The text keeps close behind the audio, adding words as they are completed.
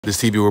This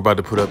TV we're about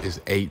to put up is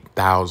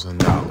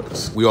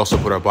 $8,000. We also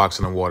put our box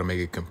in the wall to make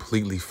it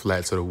completely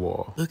flat to the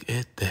wall. Look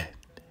at that.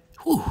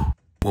 Whew.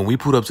 When we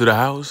put up to the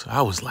house,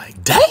 I was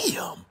like,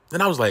 damn.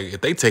 Then I was like,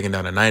 if they taking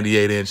down a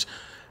 98-inch,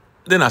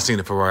 then I seen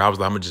the Ferrari. I was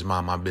like, I'm gonna just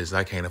mind my business.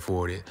 I can't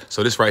afford it.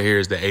 So this right here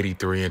is the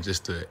 83-inch. It's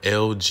the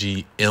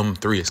LG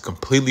M3. It's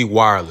completely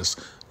wireless.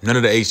 None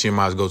of the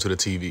HDMIs go to the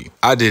TV.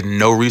 I did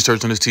no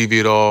research on this TV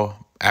at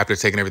all. After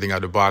taking everything out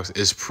of the box,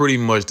 it's pretty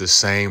much the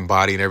same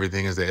body and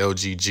everything as the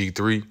LG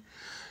G3.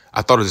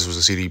 I thought this was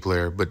a CD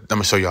player, but I'm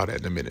gonna show y'all that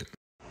in a minute.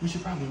 We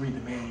should probably read the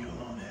manual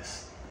on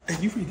this. Hey,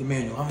 you read the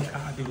manual.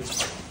 I'll do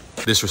this.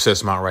 This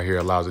recessed mount right here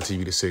allows the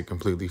TV to sit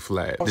completely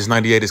flat. This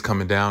 98 is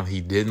coming down.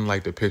 He didn't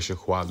like the picture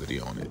quality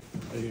on it.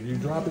 If you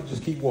drop it,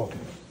 just keep walking.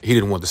 He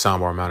didn't want the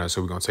soundbar mounted,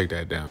 so we're gonna take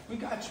that down. We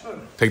got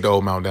you. Take the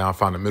old mount down,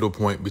 find the middle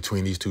point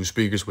between these two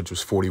speakers, which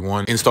was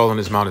 41. Installing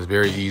this mount is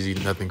very easy,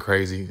 nothing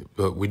crazy,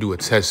 but we do a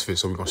test fit,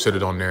 so we're gonna sit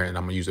it on there and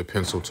I'm gonna use a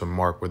pencil to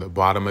mark where the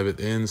bottom of it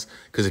ends.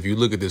 Because if you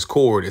look at this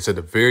cord, it's at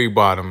the very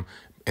bottom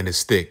and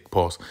it's thick,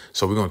 pause.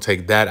 So we're gonna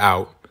take that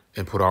out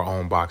and put our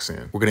own box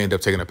in. We're gonna end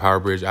up taking a power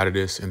bridge out of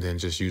this and then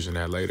just using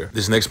that later.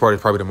 This next part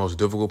is probably the most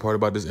difficult part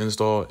about this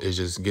install, is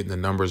just getting the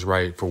numbers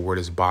right for where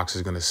this box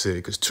is gonna sit.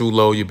 Because too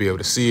low, you'll be able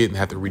to see it and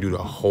have to redo the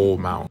whole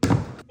mount.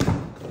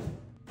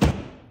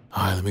 All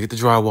right, let me get the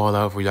drywall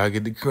out for y'all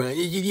get the crying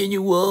in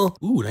your wall.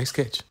 Ooh, nice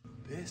catch.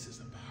 This is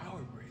a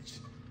power bridge.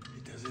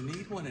 It doesn't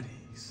need one of these.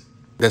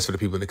 That's for the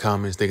people in the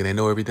comments thinking they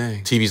know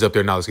everything. TV's up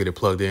there now, let's get it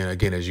plugged in.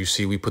 Again, as you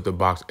see, we put the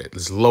box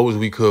as low as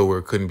we could where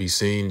it couldn't be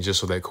seen, just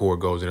so that cord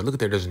goes in. And look at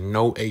there, there's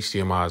no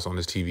HDMIs on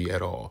this TV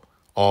at all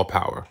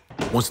power.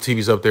 Once the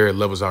TV's up there, it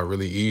levels out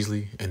really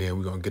easily. And then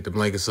we're gonna get the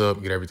blankets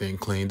up, get everything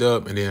cleaned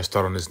up, and then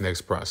start on this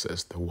next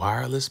process, the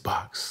wireless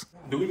box.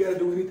 Do we gotta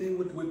do anything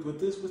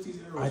with this, with these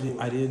arrows?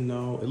 I didn't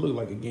know. It looked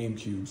like a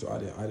GameCube, so I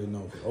didn't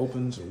know if it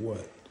opens or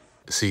what.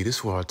 See, this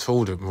is what I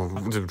told you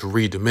to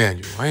read the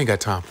manual. I ain't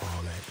got time for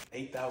all that.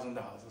 $8,000.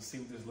 Let's see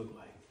what this look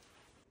like.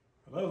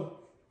 Hello?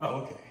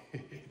 Oh, okay.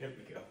 There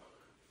we go.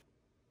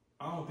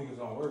 I don't think it's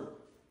gonna work.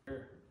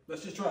 Here.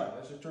 Let's just try it.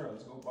 Let's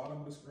go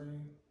bottom of the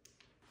screen.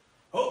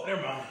 Oh,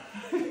 never mind.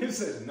 It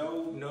says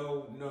no,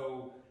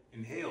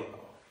 and hell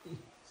no.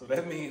 So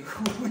that means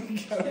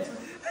we got.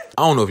 I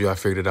don't know if y'all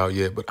figured it out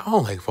yet, but I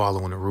don't like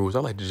following the rules.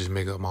 I like to just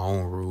make up my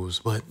own rules,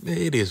 but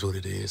it is what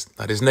it is.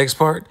 Now this next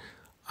part,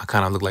 I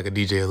kind of look like a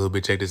DJ a little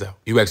bit. Check this out.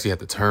 You actually have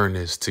to turn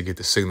this to get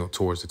the signal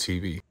towards the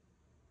TV.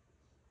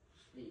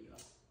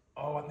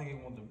 Oh, I think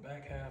it wants the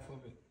back half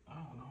of it. I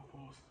don't know.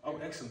 Pause. Oh,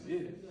 excellent. Yeah.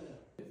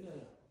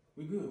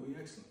 We good. We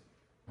excellent.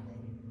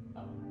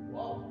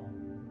 Wow.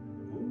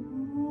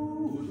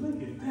 Ooh,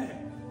 look at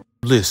that.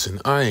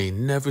 Listen, I ain't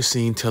never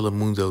seen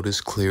Telemundo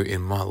this clear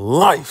in my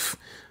life.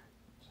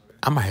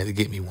 I might have to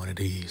get me one of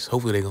these.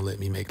 Hopefully they're gonna let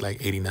me make like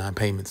 89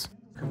 payments.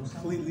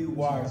 Completely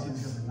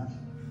wireless.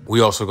 We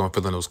also gonna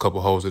fill in those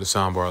couple holes that the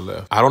soundbar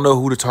left. I don't know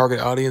who the target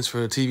audience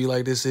for a TV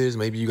like this is.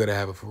 Maybe you gotta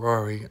have a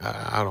Ferrari.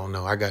 I don't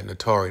know. I got an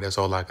Atari. That's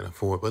all I can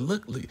afford. But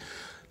look,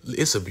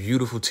 it's a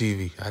beautiful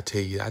TV. I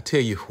tell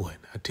you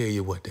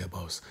what, there,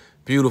 boss.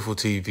 Beautiful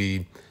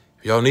TV.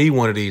 If y'all need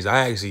one of these,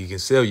 I actually can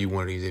sell you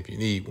one of these if you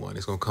need one.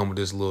 It's gonna come with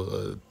this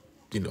little,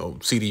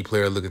 CD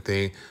player looking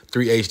thing.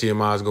 3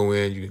 HDMIs go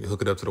in. You can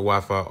hook it up to the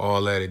Wi-Fi.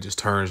 All that. It just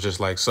turns just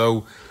like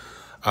so.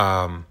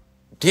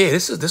 Yeah,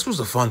 this was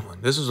a fun one.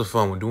 This was a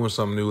fun one. Doing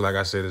something new, like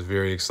I said, is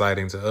very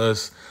exciting to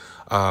us.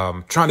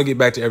 Trying to get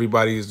back to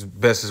everybody as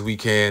best as we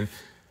can.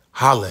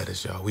 Holler at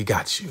us, y'all. We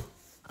got you.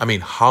 I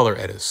mean, holler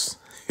at us.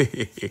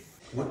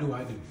 What do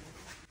I do?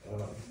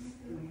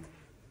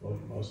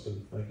 Most of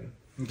the thinking.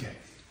 Okay.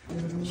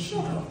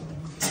 Shut up.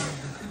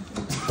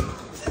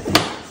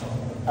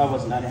 I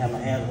didn't have my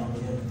hands on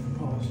it.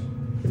 Pause.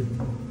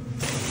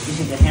 You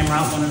need to hammer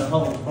out one of the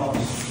holes.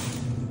 Pause.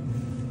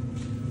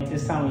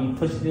 This time when you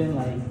push it in,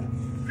 like. I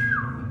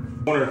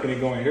wonder if it can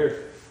go in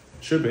here.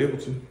 Should be able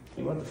to.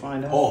 You want to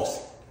find out.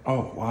 Pause.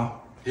 Oh, wow.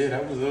 Yeah,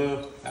 that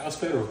was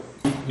federal.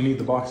 You need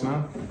the box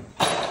now?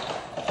 I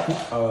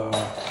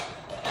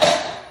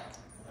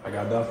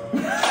got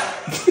nothing.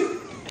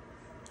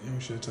 Yeah, we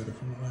should have took it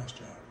from the last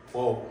job.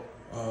 Whoa.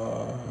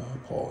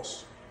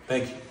 Pause.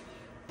 Thank you.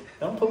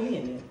 Don't put me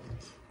in there.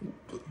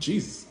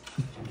 Jesus.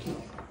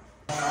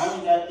 I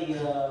only got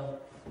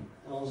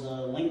those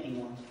lengthy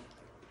ones.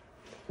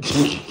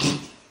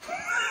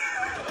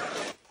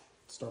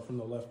 Start from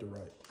the left to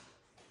right.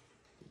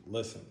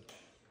 Listen.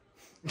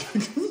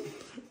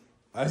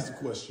 Ask the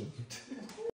question.